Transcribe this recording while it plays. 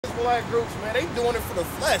Israelite groups, man, they doing it for the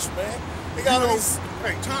flesh, man. They got these.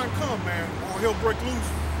 Hey, time come, man. All hell break loose.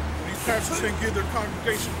 When these pastors ain't give their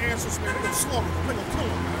congregation answers, man, they're gonna slaughter them. They're gonna kill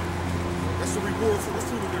them, man. That's the reward for the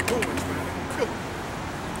fruit of their doings, man. They're gonna kill them.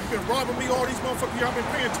 You've been robbing me all these motherfuckers. Y'all been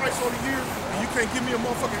paying twice all the year, and you can't give me a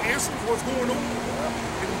motherfucking answer for what's going on.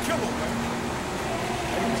 They're gonna kill them, man.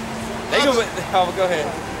 Go ahead.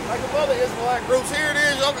 Like the other Israelite groups, here it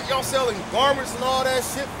is, y'all selling garments and all that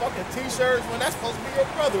shit, fucking t-shirts, when that's supposed to be your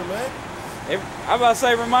brother, man. I'm about to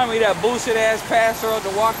say, remind me of that bullshit ass pastor of The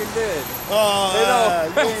Walking Dead.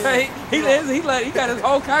 He got his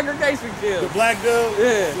whole congregation killed. The black dude?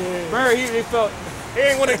 Yeah. Remember, he felt... He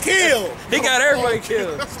ain't want to kill. He got everybody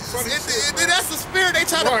killed. That's the spirit they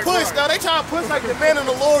try to push, though. They try to push like the man in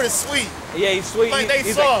the Lord is sweet. Yeah, he's sweet. Like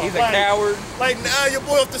he's a coward. Like your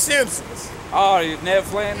boy off The Simpsons. Oh, Ned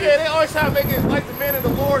Flanders? Yeah, they always try to make it like the men of the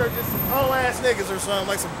Lord are just some whole ass niggas or something,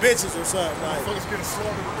 like some bitches or something. Like, folks getting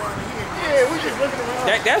slaughtered around here. Yeah, we just looking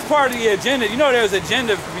around. That's part of the agenda. You know, there's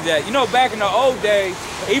agenda for that. You know, back in the old days,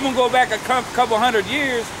 even go back a couple hundred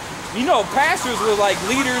years, you know, pastors were like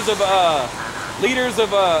leaders of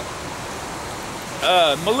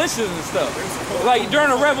militias and stuff. Like during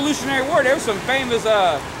the Revolutionary War, there were some famous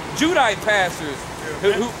Judite pastors.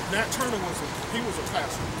 Yeah, Nat Turner he was a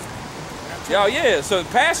pastor. Oh yeah, so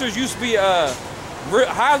pastors used to be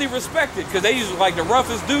highly respected because they used like the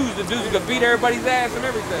roughest dudes, the dudes who could beat everybody's ass and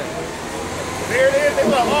everything. There it is, they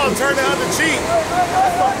like, oh, turn the other cheek.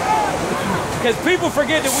 Because people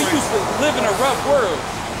forget that we used to live in a rough world.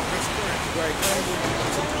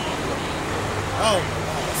 Oh,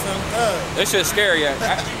 that shit's scary. I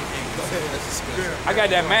got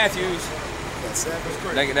that Matthews.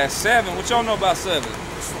 That's 7. What y'all know about 7?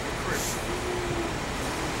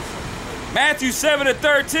 Matthew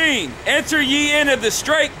 7:13. Enter ye into the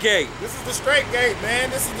strait gate. This is the strait gate, man.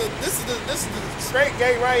 This is the strait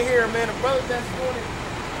gate right here, man. The brothers that's doing it,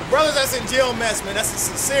 the brothers that's in jail mess, man. That's the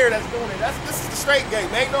sincere that's doing it. This is the strait gate,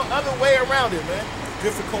 man. Ain't no other way around it, man.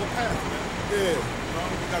 Difficult path, man. Yeah.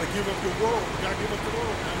 You gotta give up your world. You gotta give up the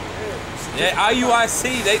world, man. Yeah,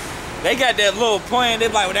 IUIC, they got that little plan. They're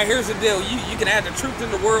like, well, now here's the deal. You can have the truth in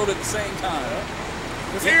the world at the same time.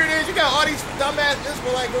 Because here it is, you got all these dumbass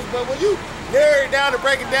Israelite groups, but when you narrow it down and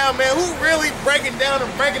break it down, man, who really breaking down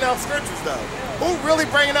and breaking out scriptures, though? Who really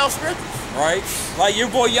bringing out scriptures? Right? Like your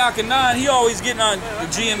boy Yakanan, he always getting on the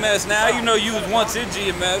GMS now. You know you was once in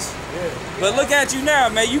GMS. Yeah. But look at you now,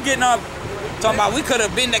 man. You getting up talking about we could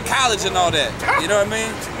have been to college and all that. You know what I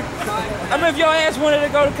mean? I mean, if your ass wanted to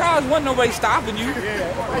go to college, wasn't nobody stopping you.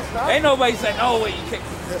 Yeah, ain't nobody saying, oh, wait, you can't.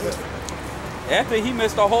 After he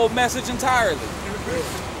missed the whole message entirely.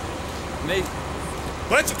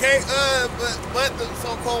 But you can't, but the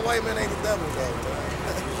so-called white man ain't the devil, though.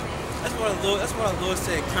 That's what our Lord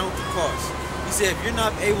said, count the cost. He said, if you're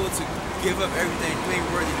not able to give up everything, you ain't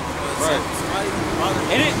worthy to be right.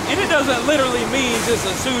 And it doesn't literally mean just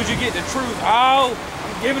as soon as you get the truth, oh,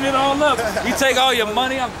 I'm giving it all up. You take all your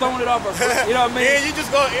money, I'm throwing it off a brick, you know what I mean? Yeah, you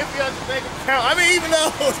just go empty out your bank account. I mean, even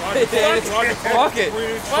though. Fuck it.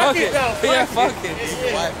 Yeah, fuck it.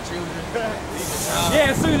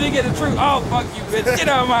 Yeah, as soon as you get the truth, oh, fuck you, bitch.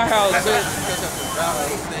 Get out of my house, bitch.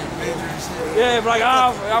 Yeah, but like,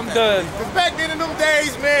 oh, I'm done. Because back then in them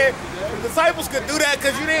days, man, the disciples could do that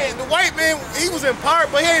because you didn't, the white man, he was in power,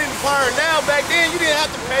 but he ain't in power now. Back then, you didn't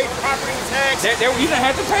have to pay property tax. You didn't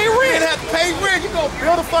have to pay rent. You didn't have to pay rent. You go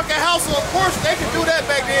build a fucking house, so of course they could do that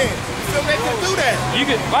back then. You feel me? They could do that. You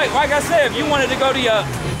could, like I said, if you wanted to go to your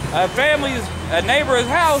a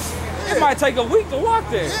neighbor's house, it might take a week to walk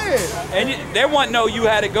there. Yeah. And there wasn't no you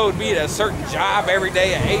had to go be at a certain job every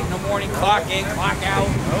day at 8 in the morning, clock in, clock out.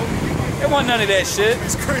 There wasn't none of that shit.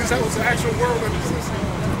 It's crazy. That was the actual world that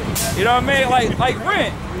existed. You know what I mean? Like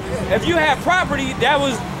rent. If you have property,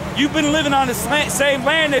 you've been living on the same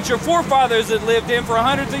land that your forefathers had lived in for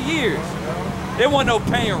hundreds of years. There wasn't no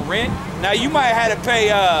paying rent. Now you might have to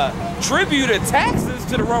pay tribute or taxes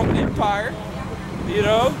to the Roman Empire. You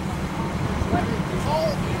know?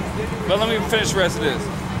 But let me finish the rest of this.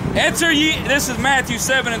 Enter ye, this is Matthew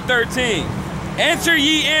 7:13. Enter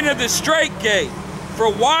ye into the strait gate, for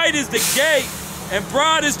wide is the gate, and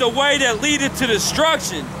broad is the way that leadeth to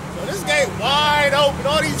destruction. So this gate wide open,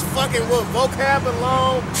 all these fucking vocab and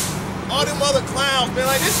long, all them other clowns, man,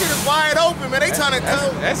 like this shit is wide open, man. They trying to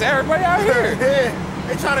come. That's everybody out here. Yeah,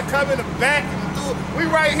 they trying to come in the back and do it. We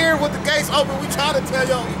right here with the gates open, we trying to tell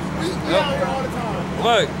y'all, we out here all the time.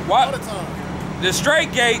 Look, all the time. The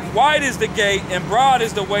straight gate, wide is the gate, and broad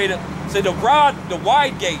is the way to. So the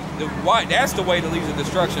wide gate, that's the way that leads to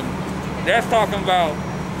destruction. That's talking about.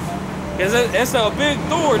 It's a big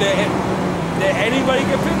door that that anybody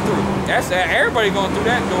can fit through. That's everybody going through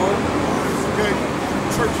that door. Okay,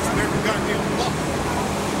 churches in every goddamn block.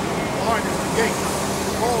 Wide is the gate.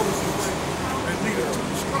 Broad is the way that leadeth to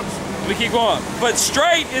destruction. We keep going. But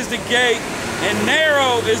straight is the gate, and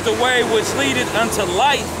narrow is the way which leadeth unto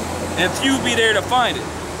life, and few be there to find it.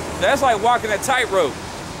 That's like walking a tightrope.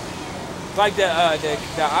 Like the eye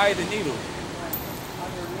of the needle.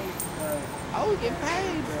 Oh, we getting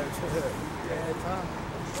paid.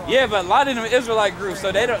 Yeah, but a lot of them Israelite groups,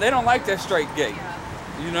 so they don't like that straight gate.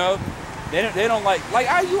 You know, they don't like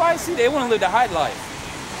IUIC. They want to live the high life.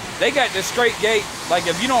 They got the straight gate. Like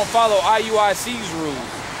if you don't follow IUIC's rules,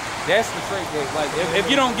 that's the straight gate. Like if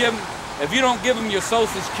you don't give them your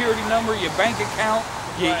social security number, your bank account,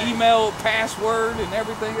 your email password, and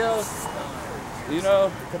everything else, you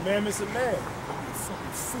know. The commandments of man.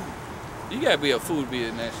 You gotta be a fool to be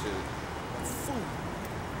in that shit. Fool.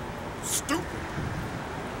 Stupid.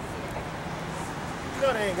 You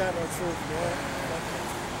know they ain't got no truth, man.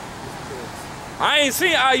 I ain't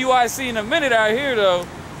seen IUIC in a minute out here though.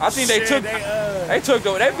 I think they took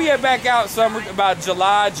they be back out summer about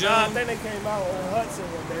July, June. Nah, I think they came out on Hudson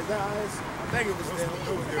one day. Guys, I think it was them.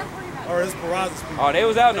 Or it's Peraza's people. Oh, they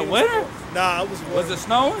was out in the winter? Nah, it was. Was it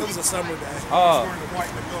snowing? It was a summer day. Oh, Wearing the white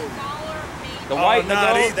and the gold. the white and the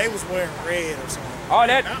nah, gold? they was wearing red or something. Oh,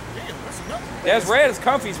 that Damn, that's enough. that's red as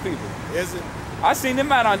Comfy's people. Is it? I seen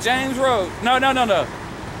them out on James Road. No. I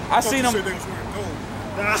seen them. Said they was wearing gold.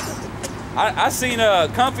 Nah. I seen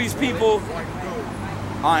Comfy's people White and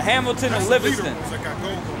gold. on Hamilton That's and the leader Livingston. ones that got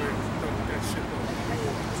gold on there. That shit though.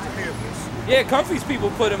 That's the headless. Yeah, Comfy's people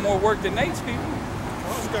put in more work than Nate's people.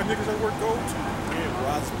 Oh, you got niggas that work gold too. Yeah,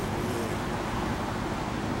 Peraza's people.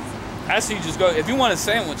 I see. Just go if you want a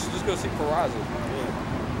sandwich, just go see Peraza.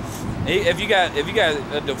 Yeah. If you got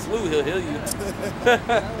the flu, he'll heal you.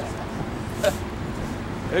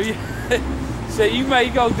 If you so you may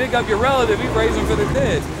go dig up your relative, he raise him for the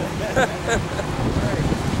dead.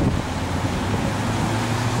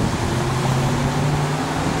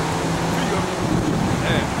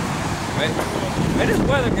 Man, this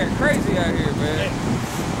weather got crazy out here, man.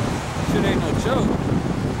 Shit ain't no joke.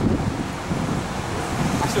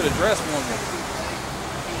 I should have dressed more.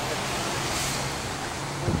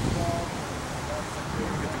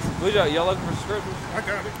 Y'all looking for scriptures? I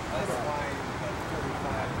got it.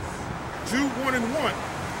 Jude 1:1.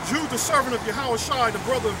 Jude, the servant of Yahushua, the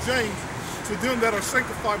brother of James, to them that are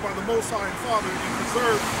sanctified by the Most High and Father and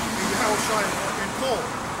preserved in Yahushua and called.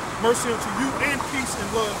 Mercy unto you and peace and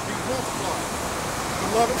love be multiplied.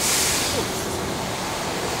 Beloved,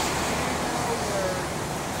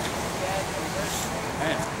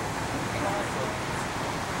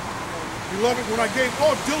 beloved, when I gave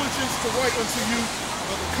all diligence to write unto you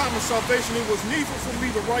of the common salvation, it was needful for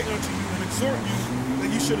me to write unto you and exhort you that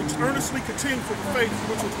you should earnestly contend for the faith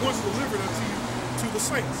which was once delivered unto you to the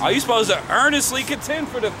saints. Are you supposed to earnestly contend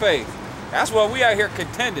for the faith? That's why we out here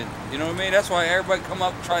contending. You know what I mean? That's why everybody come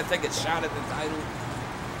up try to take a shot at the title.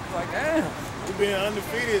 Like, damn. We've been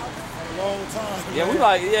undefeated for a long time. Yeah, man. we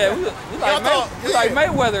like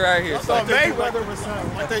Mayweather out here. I thought They do Mayweather was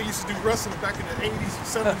something. like they used to do wrestling back in the 80s,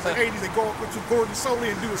 70s, and 80s. They go up with Gordon Soley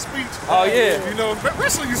and do a speech. Oh, yeah. You know,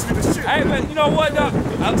 wrestling used to be the shit. Hey, man, you know what, though?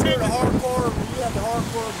 I'm the hardcore. When you have the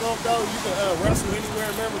hardcore belt, though, you can wrestle anywhere.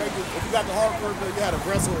 Remember, if you got the hardcore belt, you had to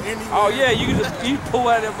wrestle anywhere. Oh, yeah, you pull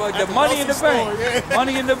out the money in the bank. Yeah.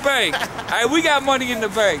 Money in the bank. Hey, we got money in the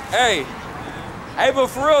bank. Hey, but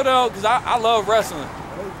for real, though, because I love wrestling.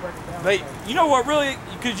 But you know what, really,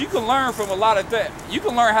 because you can learn from a lot of that. You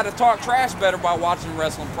can learn how to talk trash better by watching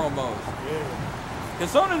wrestling promos. Yeah.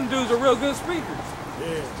 Because some of them dudes are real good speakers.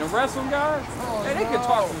 Yeah. The wrestling guys, hey, they can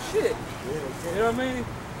talk some shit. You know what I mean?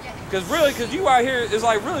 Because you out here, it's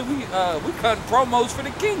like really we cutting promos for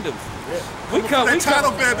the kingdom. Yeah. We cutting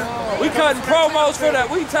promos for that.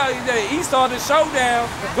 We tell you that East on the Showdown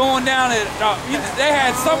going down at they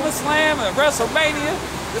had SummerSlam and WrestleMania.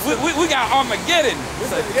 We got Armageddon.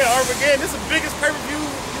 Armageddon. This is the biggest pay-per-view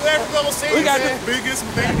you ever gonna see. We got the biggest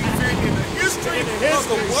main event in the history of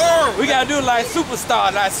the world. We gotta do it like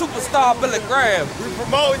Superstar Billy Graham. We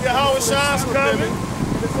promoting Yahushua's coming.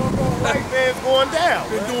 This white man's going down.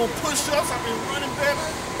 Been doing push-ups. I've been running, baby.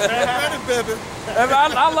 Running, baby.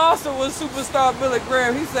 I lost it with Superstar Billy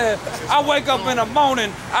Graham. He said, I wake up in the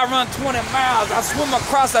morning, I run 20 miles, I swim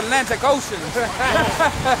across the Atlantic Ocean.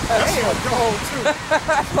 That's my goal, too.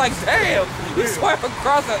 Like, damn, you swim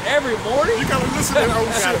across it every morning? You gotta listen to that old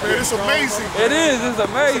shit, man. It's amazing. Man. It is, it's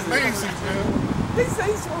amazing. It's amazing, man. He said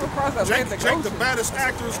he swam across the Atlantic Ocean. The baddest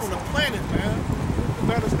actors on the planet, man. The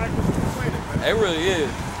baddest actors on the planet, man. It really is.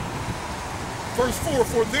 Verse 4,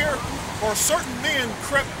 for there or certain men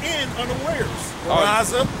crept in unawares.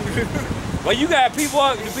 Raza. Well, you got people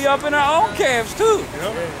to be up in their own camps too.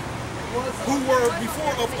 Who were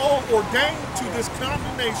before of old ordained to this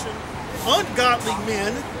condemnation, ungodly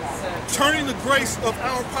men, turning the grace of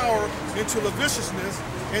our power into lasciviousness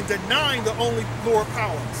and denying the only Lord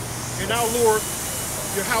power. And our Lord,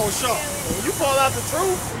 Yahweh Shah. When you fall out the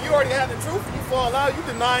truth, when you already have the truth, and you fall out, you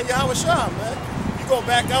denying Yahweh Shah, man. You go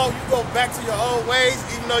back out, you go back to your old ways,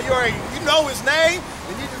 even though you know his name,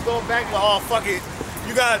 and you just go back like, oh fuck it.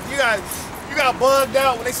 You got bugged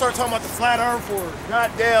out when they start talking about the flat earth or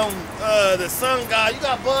goddamn the sun god. You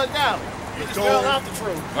got bugged out. You just fell out the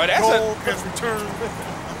truth. Oh, Gold has returned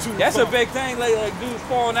to that's the a big thing, like dudes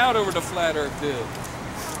falling out over the flat earth deal.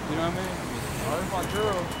 You know what I mean? Oh, that's my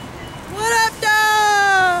girl. What up,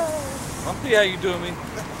 dog? I'll see how you doing, me.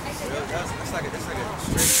 That's like a straight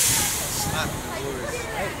slap in the Lord's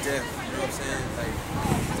death. You know what I'm saying? Like,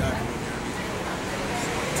 he's out here doing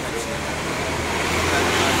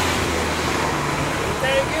The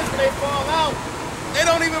thing is, when they fall out, they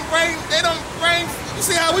don't bring, you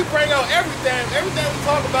see how we bring out everything we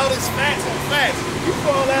talk about is facts on facts. You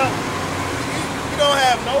fall out, you don't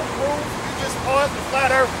have no proof, you just pause the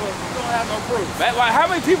flat earth, but you don't have no proof. Man, like, how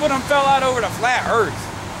many people done fell out over the flat earth?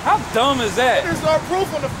 How dumb is that? There's no proof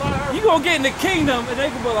on the flat earth. You gonna get in the kingdom and they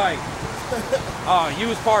can be like, oh, you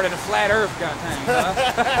was part of the flat earth, goddamn.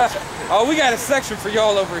 Huh? Oh, we got a section for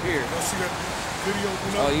y'all over here. You see that video,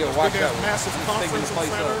 you know? Oh, yeah, watch Big ass that one. massive He's conference taking on the place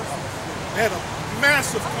flat up. earth. They had a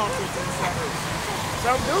massive conference on flat earth.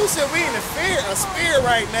 Some dude said we in a spear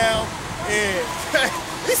right now, and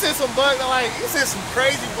he said some he said some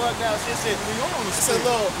crazy bug out shit. It's a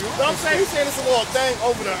little, I'm saying he said it's a little thing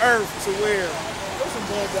over the earth to where there's some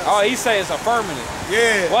bug out. Oh, he say it's affirmative.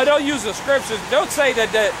 Yeah. Well, don't use the scriptures. Don't say that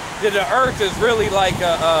the earth is really like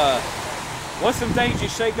what's some things you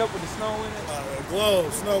shake up with the snow in it?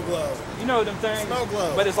 Globe, snow globe. You know them things? Snow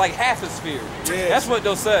globe. But it's like half a sphere. Yeah. That's what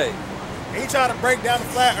they'll say. He tried to break down the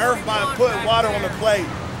flat earth by putting water on the plate.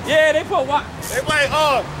 Yeah, they put what? They like,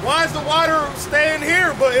 oh, why is the water staying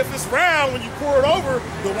here? But if it's round, when you pour it over,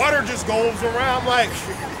 the water just goes around. I'm like,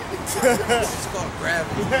 It's called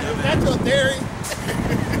gravity. that's your theory.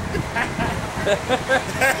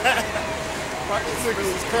 This nigga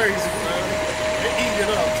was crazy, man. They eating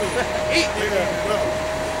it up, too. Eating it up.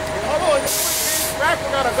 Hold on, this rapper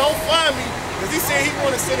gotta go find me, because he said he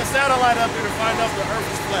want to send a satellite up here to find out if the earth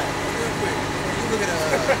is flat. Real quick, you look at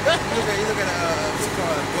what's it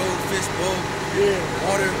called, goldfish bowl,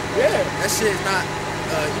 water. Yeah. That shit is not,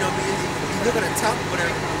 you know what I mean? You look at the top of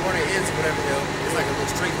whatever, the water ends or whatever, yo, it's like a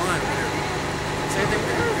little straight line or whatever. Same thing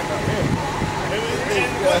with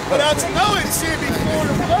Without you know it, shit before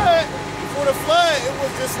the flood. Before the flood, it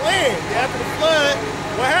was just land. After the flood,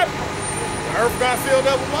 what happened? The earth got filled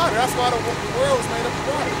up with water. That's why the world was made up of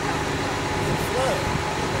water. The flood.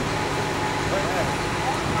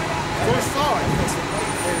 Verse 5.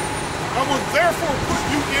 I will therefore put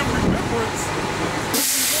you in remembrance when you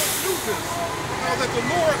once knew this, how that the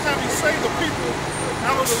Lord, having saved the people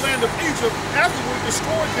out of the land of Egypt, afterward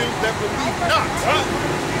destroyed them that believed not.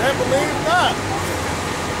 That believe not.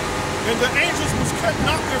 And the angels which kept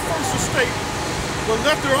not their first estate, but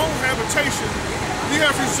left their own habitation, he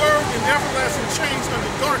hath reserved in everlasting chains under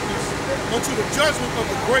darkness unto the judgment of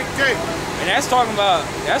the great day. And that's talking about,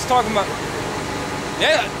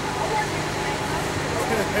 yeah.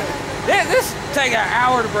 This take an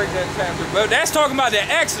hour to break that chapter, but that's talking about the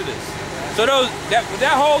Exodus. So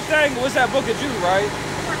that whole thing was that book of Jude, right?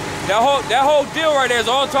 That whole deal right there is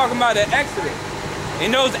all talking about the Exodus. And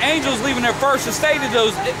those angels leaving their first estate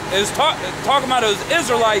is talking about those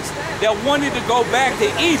Israelites that wanted to go back to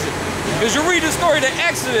Egypt. Because you read the story of the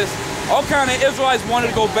Exodus, all kind of Israelites wanted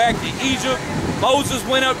to go back to Egypt. Moses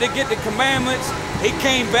went up to get the commandments. He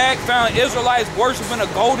came back, found Israelites worshiping a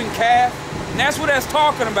golden calf. And that's what that's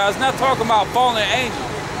talking about. It's not talking about fallen angels.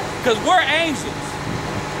 Because we're angels.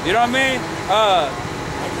 You know what I mean?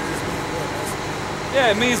 Yeah,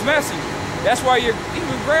 it means messenger. That's why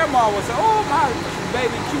even grandma would say, oh, my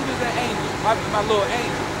baby cute as an angel. My little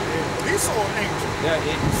angel. Yeah, he saw an angel. Yeah,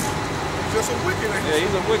 Just a wicked angel. yeah,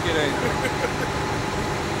 he's a wicked angel.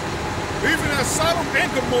 Even as Sodom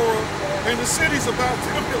and Gomorrah and the cities about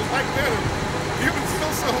them that like better, giving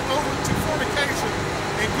themselves over to fornication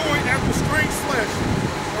and going after strange flesh,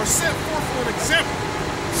 are set forth for an example,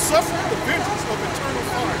 suffering the vengeance of eternal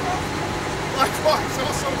fire. Likewise,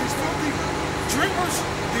 also these filthy drinkers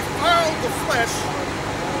defile the flesh,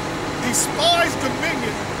 despise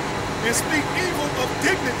dominion, and speak evil of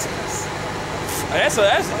dignities. That's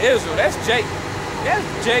Israel. That's Jake. That's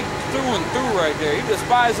Jake through and through right there. He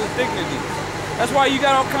despises dignity. That's why you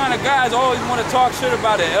got all kind of guys always want to talk shit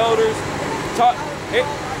about the elders.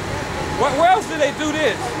 Where else do they do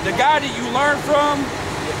this? The guy that you learn from,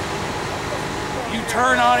 you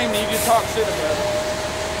turn on him and you just talk shit about him.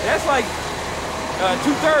 That's like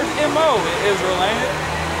 2/3 MO in Israel, ain't it?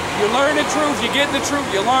 You learn the truth, you get the truth,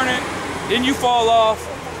 you learn it, then you fall off,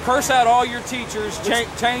 curse out all your teachers,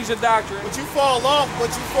 change the doctrine. But you fall off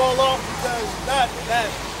because not that.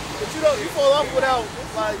 But you fall off without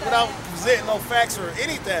presenting no facts or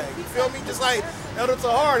anything. You feel me? Just like Elder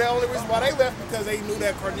Tahar, the only reason why they left because they knew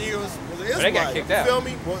that Cornelius was an Israelite. They got kicked out. You feel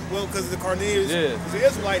me? Well, because the Cornelius was an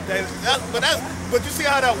Israelite. But you see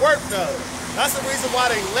how that worked though. That's the reason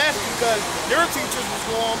why they left, because their teachers was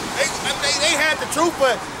wrong. They had the truth,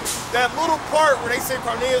 but that little part where they said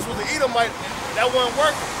Cornelius was an Edomite, that wasn't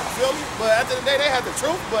working. You feel me? But at the end of the day, they had the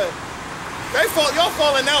truth, but y'all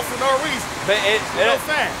falling out for no reason. But no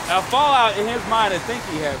fact. A fallout in his mind, I think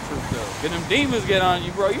he had truth though. Cause them demons get on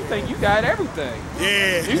you, bro. You think you got everything.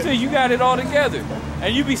 Yeah. You think you got it all together,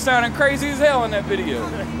 and you be sounding crazy as hell in that video.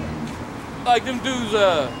 Like them dudes,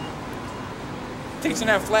 teaching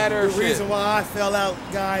that flat earth shit. The reason why I fell out,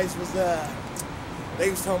 guys, was they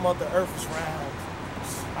was talking about the earth was round.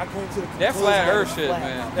 I came to the conclusion that flat earth shit,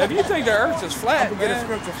 man. If you think the earth is flat, I'm gonna get a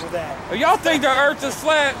scripture for that. If y'all think the earth is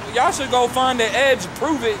flat, y'all should go find the edge,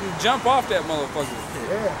 prove it, and jump off that motherfucker.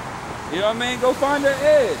 Yeah. You know what I mean? Go find the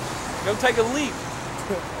edge. Go take a leap.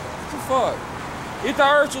 What the fuck? If the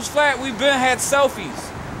earth was flat, we been had selfies.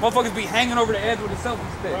 Motherfuckers be hanging over the edge with a selfie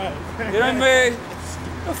stick. Right. You know what I mean?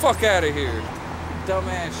 Get the fuck out of here.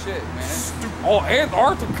 Dumbass shit, man. Oh,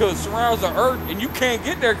 Antarctica surrounds the earth and you can't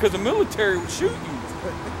get there because the military would shoot you.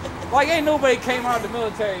 Like, ain't nobody came out of the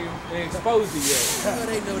military and exposed it yet. How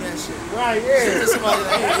they know that shit? Right, yeah. Somebody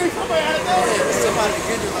had to know that. Somebody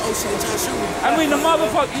get in the ocean and try to shoot me. I mean, the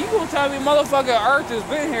motherfucker, you gonna tell me motherfucker Earth has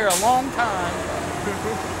been here a long time.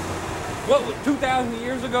 What, 2,000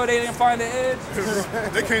 years ago they didn't find the edge?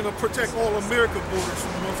 They came to protect all America borders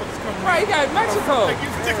from the motherfuckers coming Right, in. you got Mexico.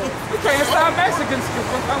 You can't stop Mexicans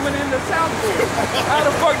from coming into South Florida. How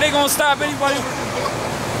the fuck they gonna stop anybody?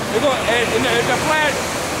 They gonna, and the flat,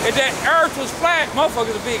 if that earth was flat,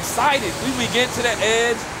 motherfuckers would be excited. We would get to the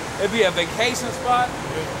edge, it'd be a vacation spot.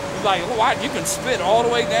 It's like, why, you can spit all the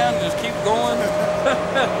way down and just keep going.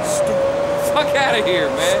 Fuck out of here,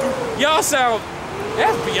 man. Y'all sound,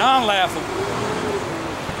 that's beyond laughable.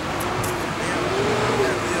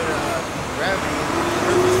 Gravity.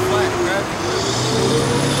 Earth is flat. Gravity.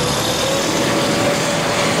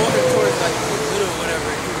 Walking towards like the middle or whatever,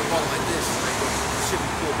 and you would walk like this. Like it should be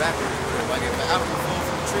pulled backwards. Like if an apple falls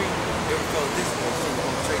from a tree, it would fall this way, so it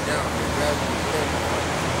goes straight down. Gravity.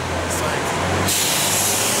 Science.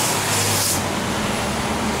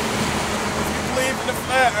 If you believe in the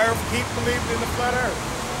flat earth, keep believing in the flat earth.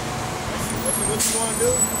 What you want to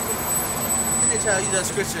do? They try to use that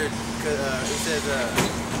scripture because it says,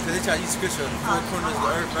 because they try to use scripture on the four corners of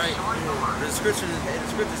the earth, right? But the scripture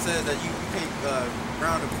says that you can't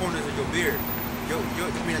round the corners of your beard. I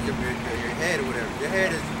mean, not your beard, your head or whatever. Your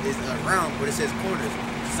head is round, but it says corners.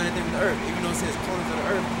 It's the same thing with the earth. Even though it says corners of the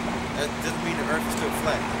earth, that doesn't mean the earth is still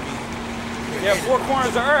flat. I mean, Yeah, four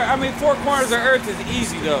corners of earth. I mean, four corners of earth is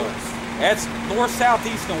easy though. That's north, south,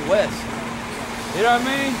 east, and west. You know what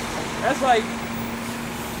I mean? That's like,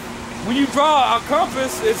 when you draw a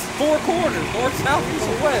compass, it's four corners, north, south, east,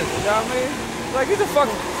 and west. You know what I mean? Like, it's a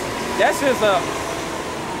fucking, that's just a,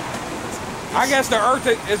 I guess the earth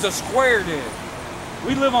is a square then.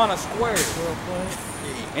 We live on a square.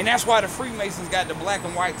 And that's why the Freemasons got the black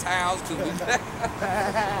and white tiles too.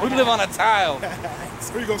 We live on a tile.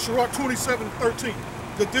 Here you go, Sirach 27:13.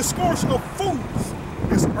 The discourse of fools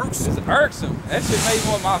is irksome. It's irksome. That shit made me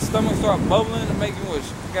want my stomach start bubbling and making me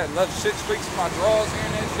got little shit streaks in my drawers here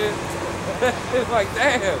and that shit. It's like,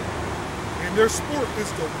 damn. And their sport is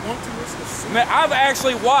the wantonness of sin. Man, I've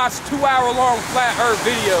actually watched 2-hour-long flat earth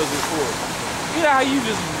videos before. You know how you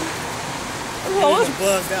just,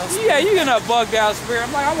 yeah, you get a bugged out spirit.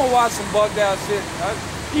 I'm like, I'm gonna watch some bugged out shit.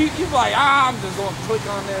 You like, I'm just gonna click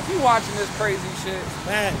on this. You watching this crazy shit.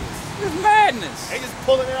 Madness. It's madness. They just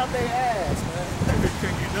pulling it out their ass, man. They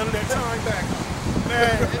can't get none of that time back.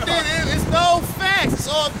 Man, and then it's no facts. It's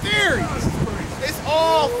all theories. It's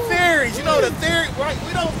all theories. You know the theory, right?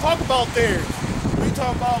 We don't talk about theories. We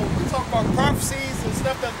talk about prophecies and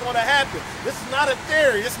stuff that's going to happen. This is not a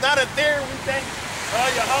theory. It's not a theory. We think, oh,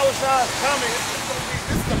 Yahushua is coming.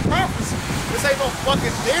 This is a prophecy. This ain't no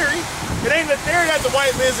fucking theory. It ain't a theory that the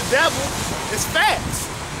white man's the devil. It's facts.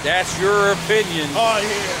 That's your opinion. Oh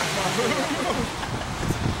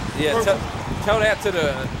yeah. Yeah. Tell that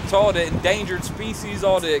to all the endangered species,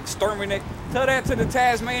 all the Tell that to the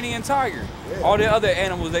Tasmanian tiger. Yeah. All the other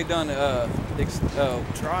animals they done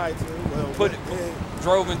Tried to. Well, put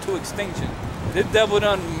drove into extinction. This devil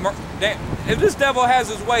if this devil has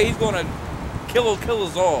his way, he's gonna kill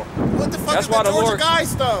us all. What the fuck That's is why the the Georgia Lord-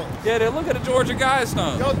 Guidestone? Yeah, they look at the Georgia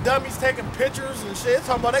Guidestone. Yo, dummies taking pictures and shit.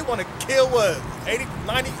 Talking about they want to kill what?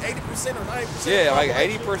 80% or 90%? Yeah, like of the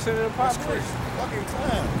 80% of the That's population. crazy. Fucking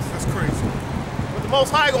clowns. That's crazy. But the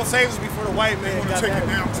Most High gonna save us before the white They man want to got take it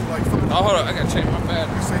that. down to like 5. Oh, hold on, I gotta change my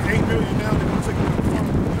battery. They say 8 million now. They want to take it down to 5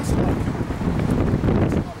 million. That's a lot of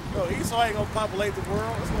people. Yo, Esau ain't gonna populate the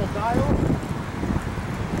world. It's gonna die on.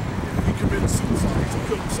 He committed suicide to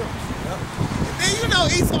kill himself. Then you know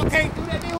Esau can't do that.